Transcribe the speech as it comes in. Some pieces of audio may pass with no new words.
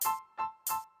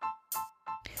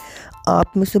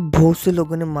आप में से बहुत से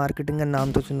लोगों ने मार्केटिंग का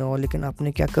नाम तो सुना होगा, लेकिन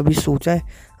आपने क्या कभी सोचा है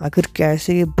आखिर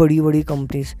कैसे ये बड़ी बड़ी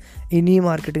कंपनीज इन्हीं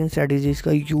मार्केटिंग स्ट्रेटजीज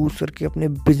का यूज़ करके अपने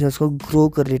बिजनेस को ग्रो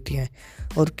कर लेती हैं,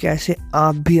 और कैसे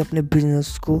आप भी अपने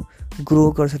बिजनेस को ग्रो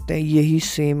कर सकते हैं यही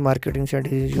सेम मार्केटिंग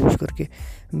स्ट्रेटजीज यूज़ करके।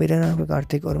 मेरा नाम है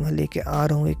कार्तिक और मैं लेके आ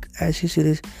रहा हूँ एक ऐसी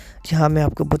सीरीज़ जहाँ मैं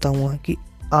आपको बताऊँगा कि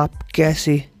आप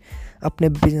कैसे अपने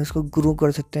बिजनेस को ग्रो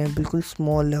कर सकते हैं, बिल्कुल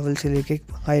स्मॉल लेवल से लेके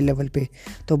हाई लेवल पे।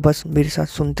 तो बस मेरे साथ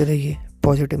सुनते रहिए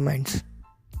पॉजिटिव माइंड्स।